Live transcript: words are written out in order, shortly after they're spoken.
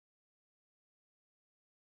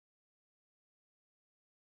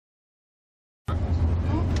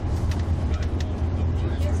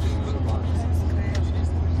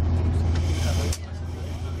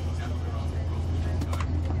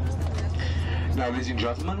Now, ladies and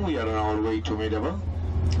gentlemen, we are on our way to Madaba.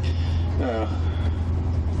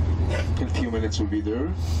 In a few minutes we'll be there.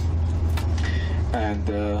 And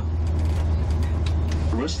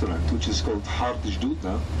restaurant, which is called Hart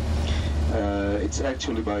Jdudna, it's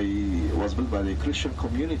actually was built by the Christian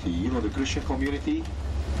community. You know, the Christian community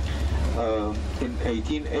in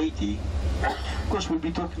 1880. Of course, we'll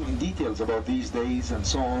be talking in details about these days and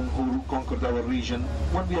so on, who conquered our region,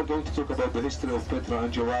 when we are going to talk about the history of Petra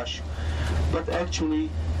and Joash. But actually,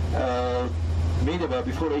 Madaba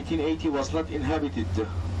before 1880 was not inhabited.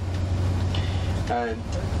 And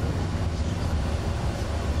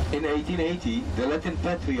in 1880, the Latin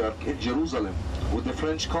Patriarch in Jerusalem, with the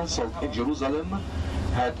French consul in Jerusalem,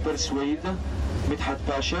 had persuaded Midhat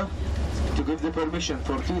Pasha to give the permission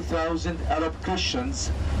for 2,000 Arab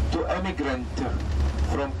Christians to emigrate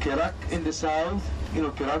from Kerak in the south, you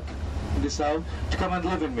know, Kerak in the south, to come and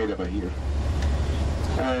live in Madaba here.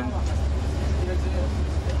 And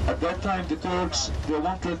at that time, the Turks, they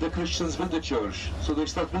won't let the Christians build the church, so they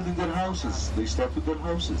start building their houses. They start with their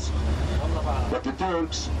houses. But the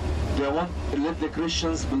Turks, they won't let the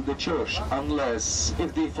Christians build the church unless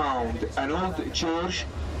if they found an old church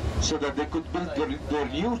so that they could build their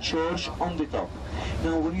new church on the top.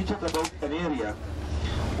 Now, when you talk about an area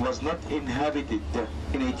was not inhabited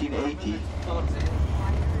in 1880,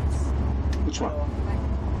 which one?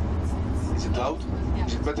 Is it loud?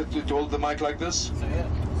 Is it better to hold the mic like this?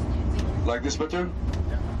 Like this better?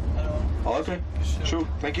 Oh, okay, sure,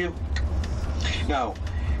 thank you. Now,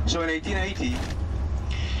 so in 1880,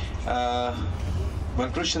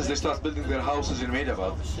 when Christians, they start building their houses in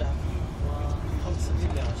Madaba,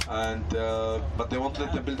 and but they won't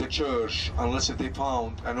let them build a church unless if they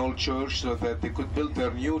found an old church so that they could build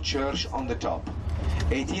their new church on the top.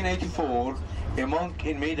 1884, a monk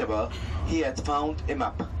in Madaba, he had found a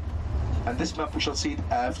map, and this map we shall see it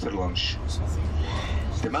after lunch.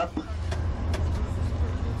 The map,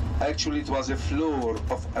 actually it was a floor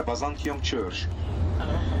of a Byzantium church.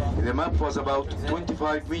 The map was about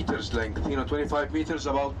 25 meters length, you know, 25 meters,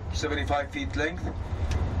 about 75 feet length,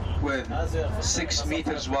 with 6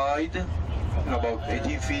 meters wide, you know, about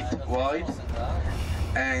 18 feet wide.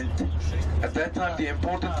 And at that time, the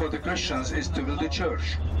important for the Christians is to build a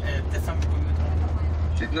church.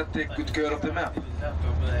 Did not take good care of the map.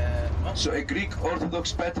 So a Greek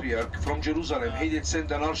Orthodox Patriarch from Jerusalem, he did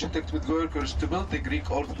send an architect with workers to build the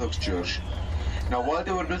Greek Orthodox church. Now, while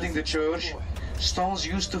they were building the church, stones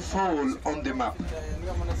used to fall on the map.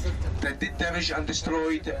 That did damage and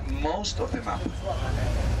destroyed most of the map.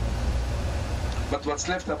 But what's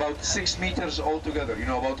left, about 6 meters altogether, you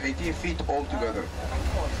know, about 18 feet altogether.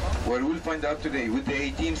 Where we'll find out today, with the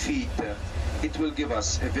 18 feet, it will give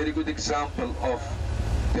us a very good example of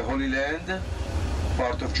the Holy Land,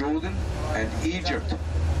 part of Jordan, and Egypt.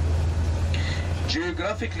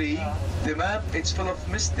 Geographically, the map, it's full of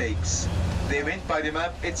mistakes. They meant by the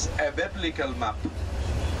map, it's a biblical map.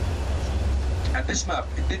 And this map,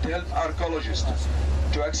 it did help archaeologists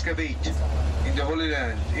to excavate in the Holy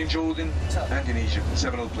Land, in Jordan, and in Egypt, in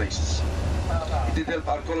several places. It did help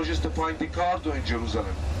archaeologists to find the Cardo in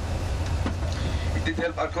Jerusalem. It did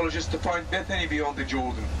help archaeologists to find Bethany beyond the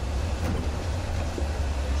Jordan.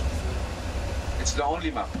 It's the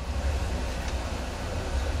only map.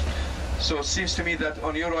 So it seems to me that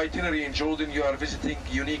on your itinerary in Jordan, you are visiting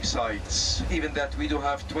unique sites. Even that we do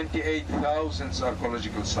have 28,000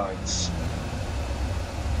 archaeological sites.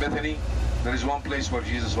 Bethany, there is one place where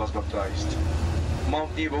Jesus was baptized.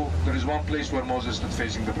 Mount Nebo, there is one place where Moses stood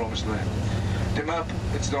facing the promised land. The map,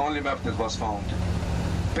 it's the only map that was found.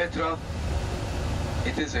 Petra,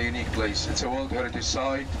 it is a unique place. It's a World Heritage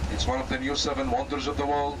Site. It's one of the new 7 wonders of the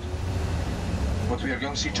world. What we are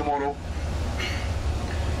going to see tomorrow.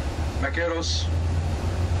 Macaros,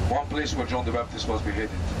 one place where John the Baptist was beheaded.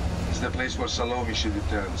 It's the place where Salome shed her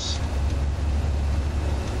tears.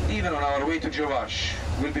 Even on our way to Joash,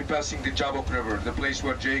 we'll be passing the Jabbok River, the place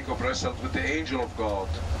where Jacob wrestled with the angel of God.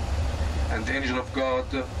 And the angel of God,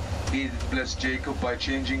 he blessed Jacob by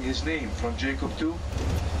changing his name from Jacob to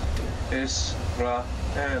Israel.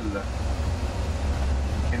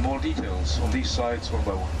 In more details on these sites, one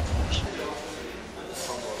by one, of course.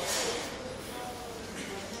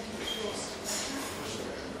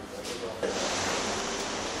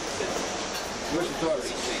 Where's the toilet?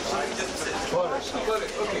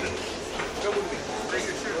 Toilet, okay. Come with me. Take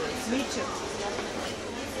your shirt. Me too.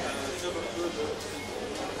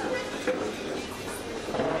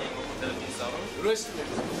 Rest of it.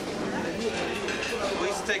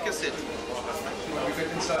 Please take a seat. You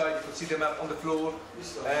get inside, you can see the map on the floor,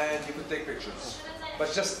 and you can take pictures.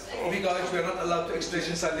 But just, we guys, we are not allowed to explain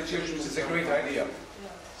inside the church, which is a great idea.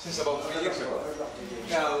 since about 3 years ago.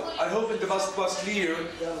 Now, I hope it was clear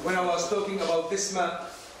when I was talking about this map,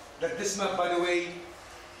 that this map, by the way,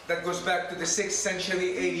 that goes back to the 6th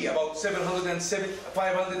century AD, about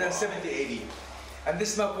 570 AD. And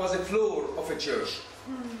this map was a floor of a church.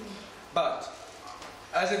 But,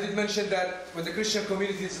 as I did mention that when the Christian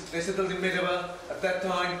communities, they settled in Madaba, at that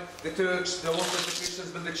time, the Turks, they wanted the Christians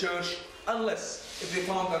build the church, unless if they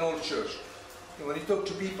found an old church. And when you talk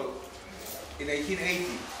to people in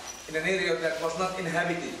 1880, in an area that was not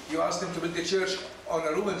inhabited, you ask them to build a church on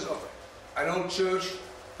the ruins of an old church,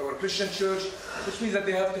 or a Christian church, which means that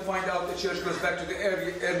they have to find out the church goes back to the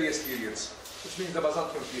earliest periods, which means the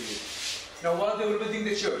Byzantine period. Now, while they were building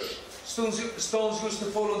the church, stones used to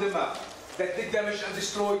fall on the map that did damage and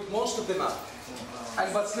destroyed most of the map.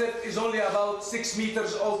 And what's left is only about 6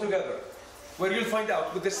 meters altogether, where you'll find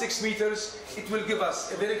out with the 6 meters, it will give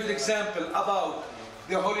us a very good example about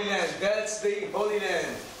the Holy Land. That's the Holy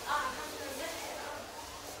Land.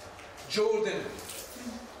 Jordan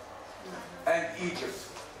and Egypt.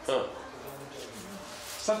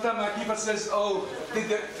 Sometimes my people says, oh,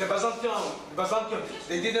 the Byzantium,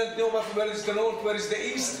 they didn't know where is the north, where is the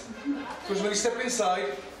east. Because when you step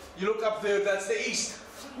inside, you look up there, that's the east.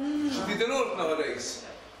 Should be the north nowadays.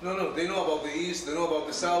 No, they know about the east, they know about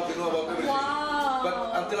the south, they know about everything. Wow.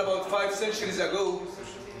 But until about 5 centuries ago,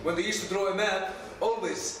 when they used to draw a map,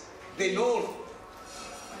 always the north,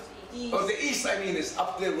 or the east, I mean, is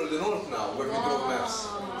up there where the north now, where we draw maps.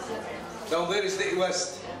 Down there is the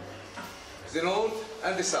west, the north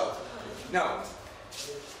and the south. Now,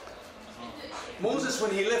 Moses,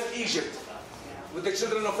 when he left Egypt with the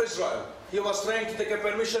children of Israel, he was trying to take a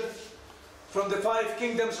permission from the 5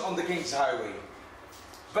 kingdoms on the King's Highway.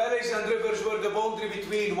 Valleys and rivers were the boundary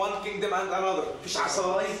between one kingdom and another. Fish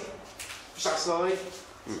aside.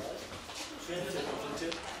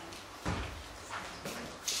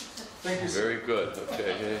 Thank you, sir. Very good.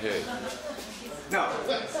 Okay, hey. Now,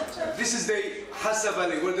 this is the Hassa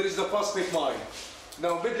Valley, where there is the phosphate mine.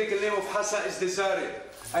 Now, biblical name of Hassa is the Zared.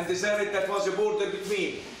 And the Zared, that was a border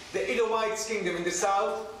between the Edomites' kingdom in the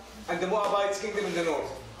south and the Moabites' kingdom in the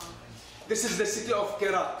north. This is the city of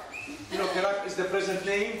Kerak. You know, Kerak is the present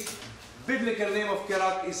name. Biblical name of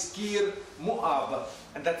Kerak is Kir Moab.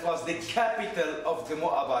 And that was the capital of the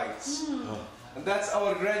Moabites. And that's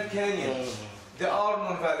our Grand Canyon, the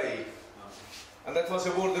Arnon Valley. And that was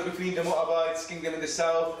a border between the Moabites' kingdom in the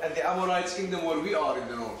south and the Ammonites' kingdom where we are in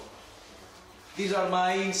the north. These are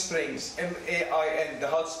Main Springs, M-A-I-N, the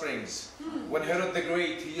hot springs. When Herod the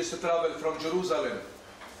Great, he used to travel from Jerusalem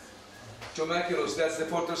to Machaerus. That's the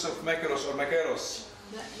fortress of Machaerus or Machaerus.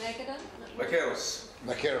 Machaerus.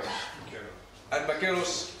 And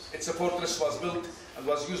Machaerus, it's a fortress, was built and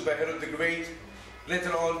was used by Herod the Great.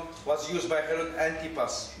 Later on, was used by Herod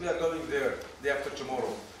Antipas. We are going there day after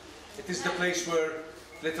tomorrow. It is the place where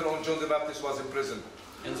later on John the Baptist was imprisoned.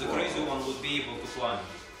 And the crazy one would be able to climb.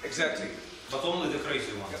 Exactly. But only the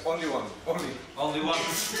crazy one. Only one. Only. Only one.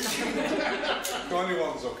 Only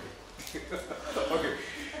one's okay. Okay.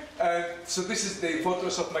 So this is the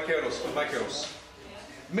fortress of Machaerus.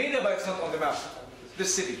 Madaba is not on the map.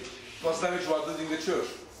 This city was damaged while building the church.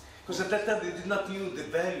 Because at that time they did not know the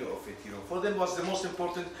value of it. You know, for them was the most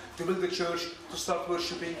important to build the church, to start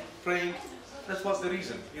worshiping, praying. That was the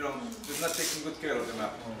reason. You know, they're not taking good care of the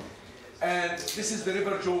map. And this is the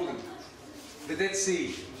River Jordan, the Dead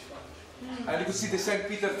Sea. And you could see the St.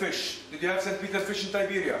 Peter fish. Did you have St. Peter fish in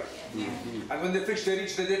Tiberia? And when the fish, they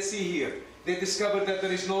reached the Dead Sea here, they discovered that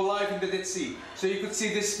there is no life in the Dead Sea. So you could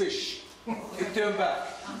see this fish. It turned back.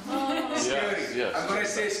 Scary. Yes. And when I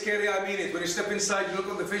say scary, I mean it. When you step inside, you look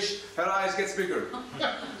on the fish, her eyes gets bigger.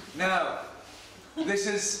 Now, this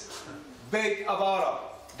is Beit Abara,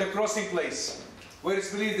 the crossing place, where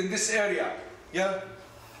it's believed in this area,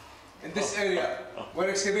 in this area, where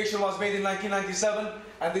excavation was made in 1997,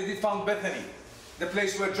 and they did found Bethany, the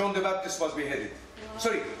place where John the Baptist was beheaded.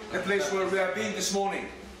 Sorry, the place where we have been this morning,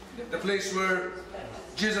 the place where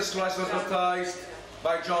Jesus Christ was baptized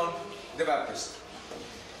by John the Baptist.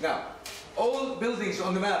 Now, all buildings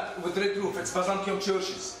on the map with red roof, it's Byzantium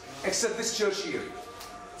churches, except this church here.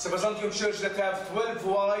 It's a Byzantium church that have 12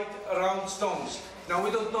 white round stones. Now,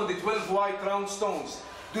 we don't know the 12 white round stones.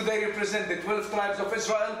 Do they represent the 12 tribes of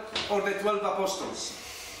Israel or the 12 apostles?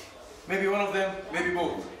 Maybe one of them, maybe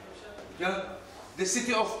both. Yeah? The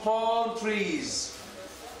city of palm trees.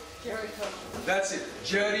 Jericho. That's it,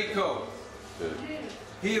 Jericho.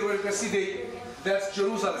 Here we can see that's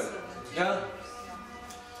Jerusalem. Yeah?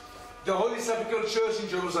 The Holy Sepulchre Church in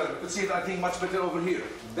Jerusalem. You can see it, I think, much better over here.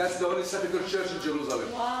 That's the Holy Sepulchre Church in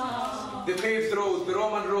Jerusalem. Wow. The paved road, the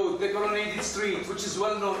Roman road, the coronated street, which is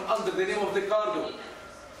well known under the name of the Cardo.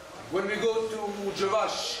 When we go to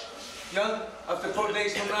Javash, yeah, after 4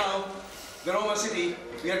 days from now, the Roma city,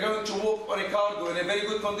 we are going to walk on a cargo in a very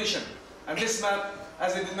good condition. And this map,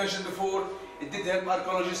 as I did mention before, it did help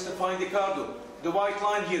archaeologists to find the cargo. The white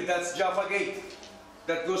line here, that's Jaffa Gate.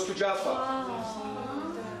 That goes to Jaffa.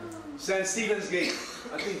 Wow. St. Stephen's Gate.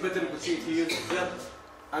 I think better we could see it here. Yeah.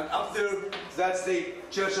 And up there, that's the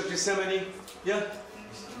Church of Gethsemane. Yeah.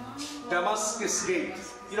 Damascus Gate.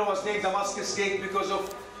 You know what's named Damascus Gate because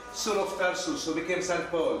of Saul of Tarsus, who became St.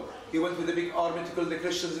 Paul. He went with a big army to kill the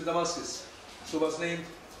Christians in Damascus. So it was named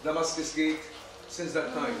Damascus Gate since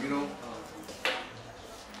that time, you know.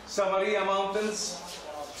 Samaria Mountains.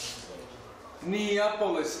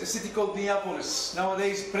 Neapolis, a city called Neapolis.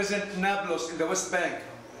 Nowadays, present Nablus in the West Bank.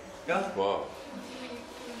 Yeah? Wow.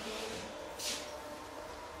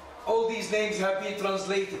 All these names have been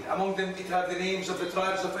translated. Among them, it had the names of the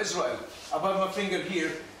tribes of Israel. Above my finger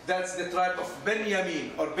here, that's the tribe of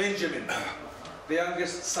Benjamin or Benjamin, the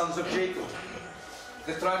youngest sons of Jacob.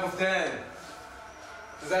 The tribe of Dan.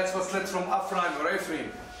 That's what's left from Ephraim or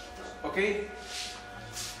Ephraim. Okay?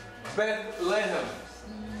 Bethlehem.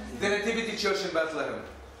 The Nativity Church in Bethlehem.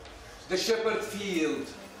 The Shepherd Field.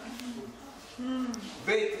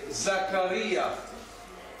 Beit Zachariah.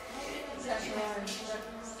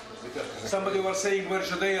 Somebody was saying where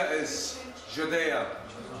Judea is. Judea.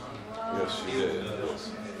 Yes, you did.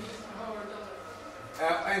 Yes.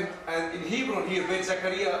 And in Hebron here, Beit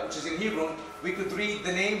Zachariah, which is in Hebron, we could read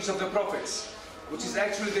the names of the prophets, which is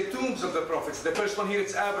actually the tombs of the prophets. The first one here,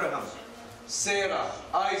 it's Abraham, Sarah,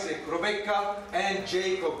 Isaac, Rebecca, and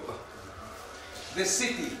Jacob. The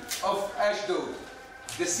city of Ashdod,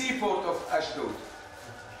 the seaport of Ashdod.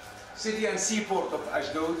 City and seaport of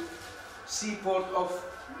Ashdod, seaport of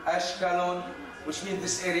Ashkelon, which means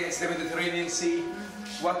this area is the Mediterranean Sea.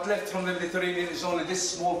 What left from the Mediterranean is only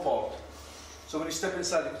this small part. So when you step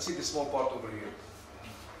inside, you can see the small part over here.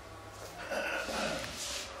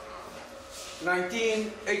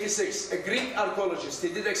 1986, a Greek archaeologist, he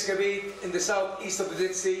did excavate in the southeast of the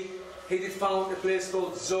Dead Sea. He did found a place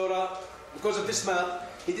called Zora. Because of this map,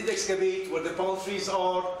 he did excavate where the palm trees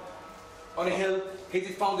are on a hill. He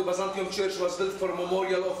did found the Byzantium church was built for a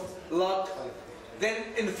memorial of Lot. Then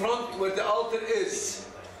in front where the altar is,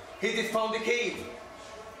 he did found a cave.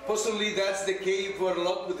 Possibly that's the cave where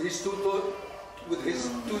Lot with his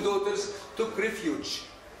two daughters took refuge.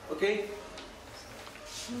 Okay?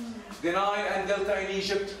 The Nile and Delta in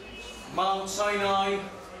Egypt, Mount Sinai.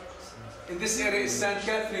 In this area is St.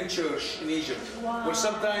 Catherine Church in Egypt, where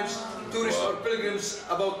sometimes tourists or pilgrims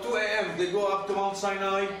about 2 a.m. they go up to Mount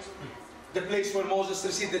Sinai, the place where Moses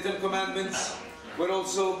received the 10 Commandments, where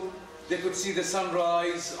also they could see the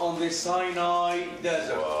sunrise on the Sinai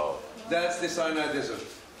Desert. Wow. That's the Sinai Desert.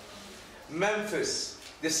 Memphis,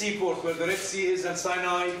 the seaport where the Red Sea is and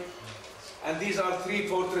Sinai. And these are 3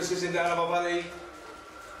 fortresses in the Araba Valley,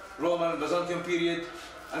 Roman and Byzantium period,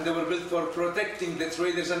 and they were built for protecting the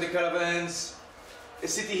traders and the caravans. A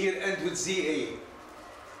city here ends with ZA,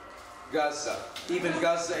 Gaza. Even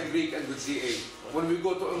Gaza in Greek ends with ZA. When we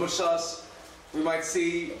go to Shas, we might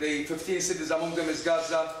see the 15 cities, among them is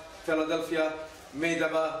Gaza, Philadelphia,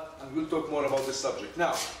 Madaba, and we'll talk more about this subject.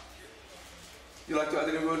 Now, you like to add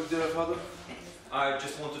any word, Father? I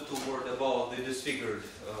just wanted to word about the disfigured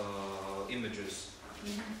images.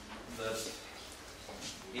 That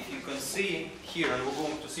if you can see here, and we're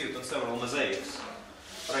going to see it on several mosaics,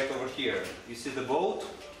 right over here, you see the boat,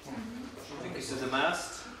 I think you see the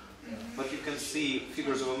mast, but you can see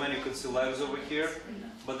figures of a man, you can see legs over here,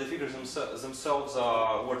 but the figures themselves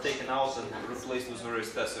were taken out and replaced with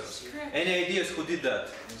various tessers. Any ideas who did that?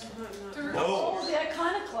 No. Oh, the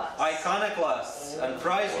iconoclasts. Iconoclasts, and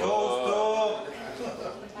prize goes to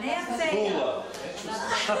Bula.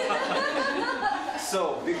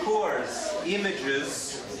 So, because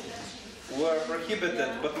images were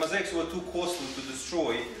prohibited, but mosaics were too costly to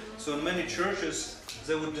destroy, so in many churches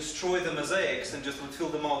they would destroy the mosaics and just would fill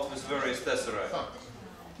them out with various tesserae,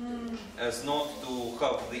 as not to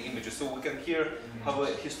have the images. So we can here have a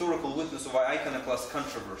historical witness of an iconoclast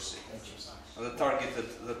controversy that targeted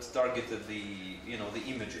the the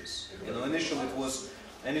images.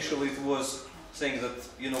 Initially it was saying that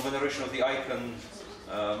veneration of the icon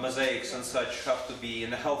mosaics and such have to be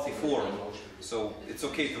in a healthy form. So it's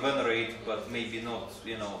okay to venerate, but maybe not,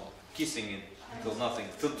 kissing it till nothing,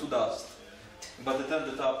 till to dust. But it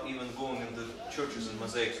ended up even going in the churches and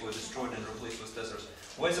mosaics were destroyed and replaced with tessers.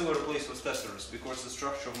 Why they were replaced with tessers? Because the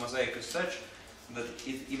structure of mosaic is such that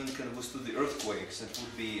it even can withstand the earthquakes. It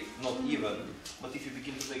would be not even, but if you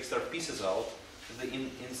begin to take start pieces out, the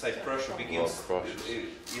inside pressure begins,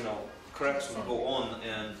 cracks would go on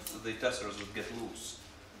and the tessers would get loose.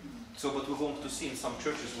 So, but we're going to see in some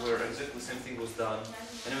churches where exactly the same thing was done,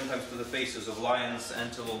 and even times to the faces of lions,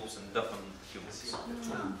 antelopes, and deafened humans.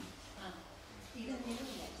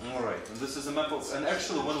 All right, and this is a map of, and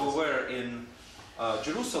actually when we were in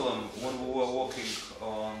Jerusalem, when we were walking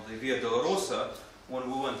on the Via Dolorosa,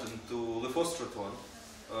 when we went into Lefostratone,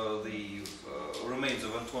 the remains of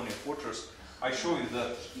Antonian fortress, I show you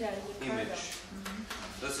that image.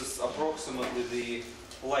 This is approximately the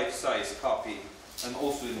life-size copy, and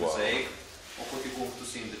also in mosaic, of what you're going to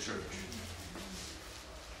see in the church.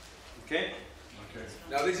 Okay?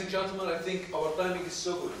 Now, ladies and gentlemen, I think our timing is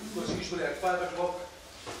so good, because usually at 5 o'clock,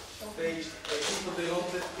 people, they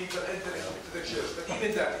don't let people enter into the church. But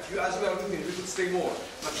even that, if you, as we are looking, we could stay more.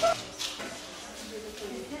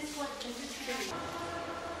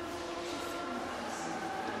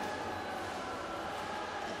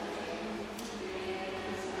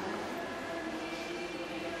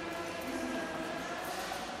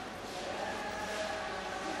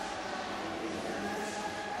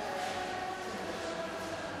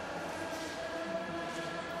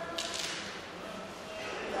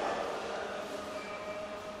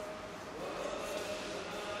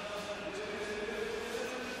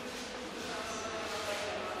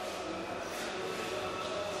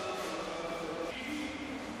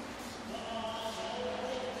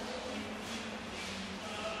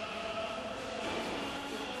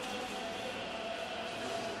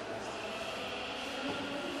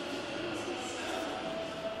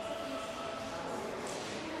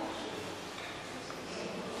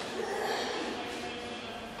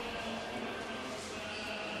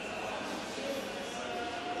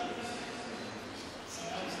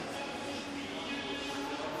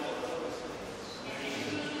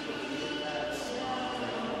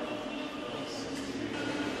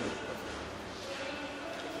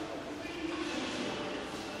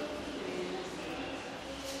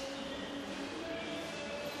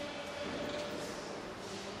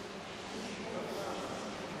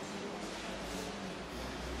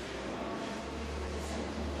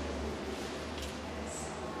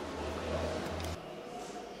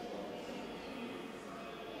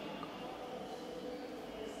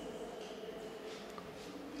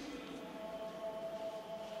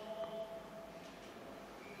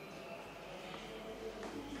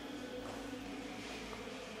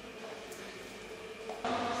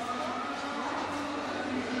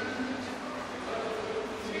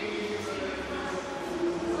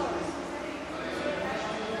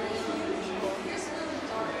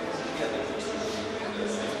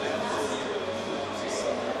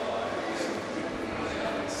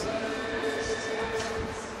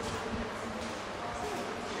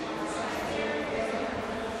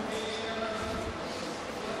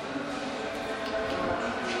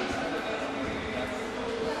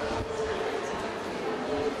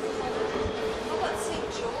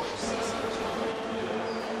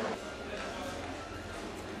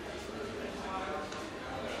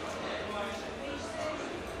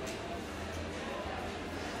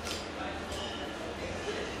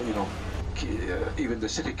 You know, even the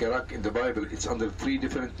city Kerak in the Bible, it's under 3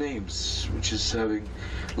 different names, which is having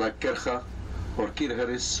like Kercha, or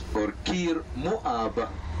Kirharis, or Kir Moab,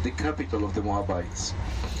 the capital of the Moabites.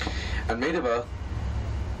 And Madaba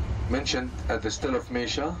mentioned at the Stele of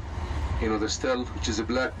Mesha, you know, the stele, which is a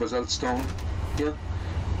black basalt stone, yeah.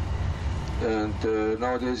 And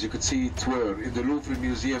nowadays you could see it where in the Louvre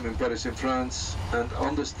Museum in Paris, in France, and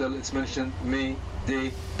on the stele it's mentioned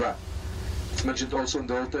Madaba. It's mentioned also in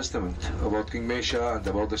the Old Testament about King Mesha and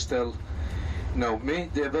about the stele. Now,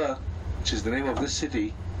 Madaba, which is the name of this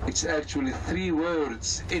city, it's actually 3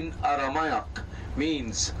 words in Aramaic,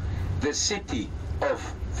 means the city of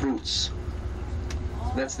fruits.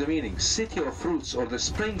 That's the meaning, city of fruits, or the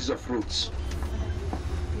springs of fruits.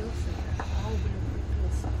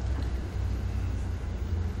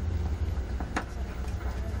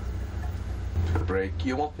 Break,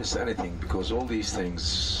 you won't miss anything, because all these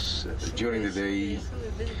things during the day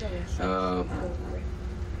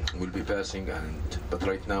will be passing, but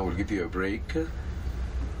right now we'll give you a break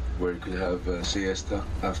where you could have a siesta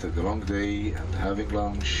after the long day and having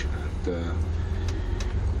lunch, and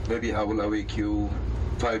maybe I will awake you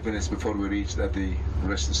 5 minutes before we reach at the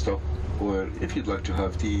rest stop, or if you'd like to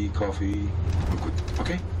have tea, coffee, you could,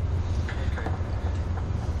 okay?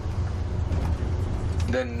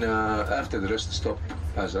 Then after the rest stop,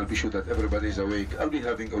 as I'll be sure that everybody's awake, I'll be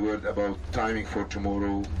having a word about timing for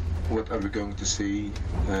tomorrow, what are we going to see,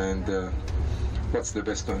 and what's the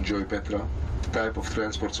best to enjoy Petra, type of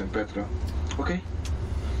transports in Petra. Okay?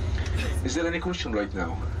 Is there any question right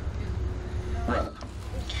now? Well,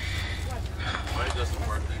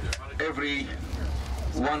 every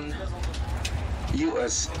 1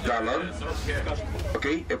 US dollar,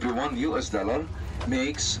 okay, every 1 US dollar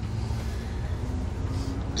makes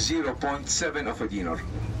 0.7 of a dinar,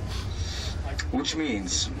 which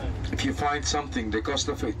means if you find something, the cost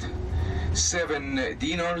of it 7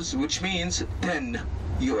 dinars, which means 10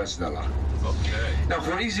 US dollar. Okay. Now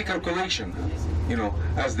for easy calculation, you know,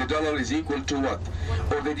 as the dollar is equal to what?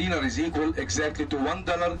 Or the dinar is equal exactly to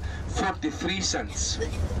 $1.43.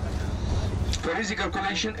 For easy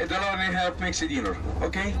calculation, $1.50 makes a dinar,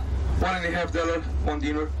 okay? $1.50, 1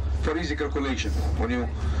 dinar, for easy calculation, when you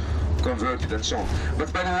convert it and so on.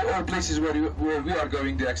 But by the way, all places where we are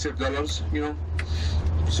going, they accept dollars, you know?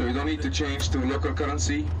 So you don't need to change to local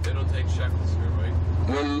currency. They don't take shekels here, right?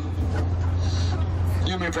 Well,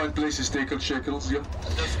 you may find places take shekels, yeah?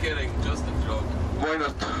 Just kidding, just a joke. Why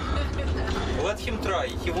not? Let him try.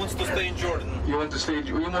 He wants to stay in Jordan. You want to stay?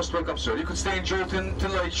 You're most welcome, sir. You could stay in Jordan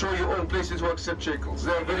till I show you all places who accept shekels.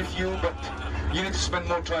 There are very few, but you need to spend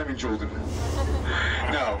more time in Jordan.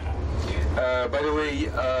 Now, by the way,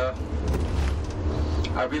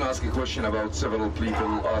 I've been asking a question about several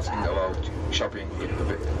people asking about shopping,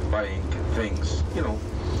 buying things, you know.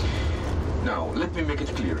 Now, let me make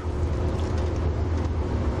it clear.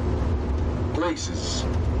 Places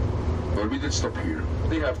where we did stop here,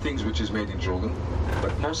 they have things which is made in Jordan,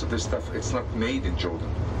 but most of the stuff, it's not made in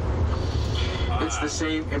Jordan. It's the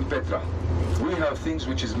same in Petra. We have things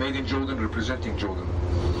which is made in Jordan, representing Jordan.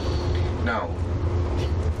 Now,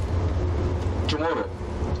 tomorrow,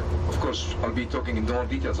 of course, I'll be talking in more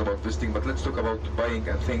details about visiting, but let's talk about buying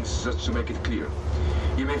and things just to make it clear.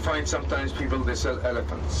 You may find sometimes people, they sell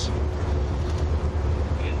elephants.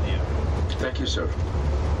 Thank you, sir.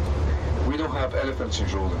 We don't have elephants in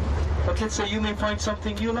Jordan. But let's say you may find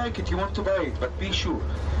something, you like it, you want to buy it, but be sure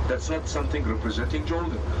that's not something representing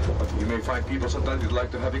Jordan. But you may find people sometimes would like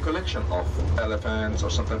to have a collection of elephants, or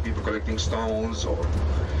sometimes people collecting stones or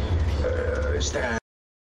stands.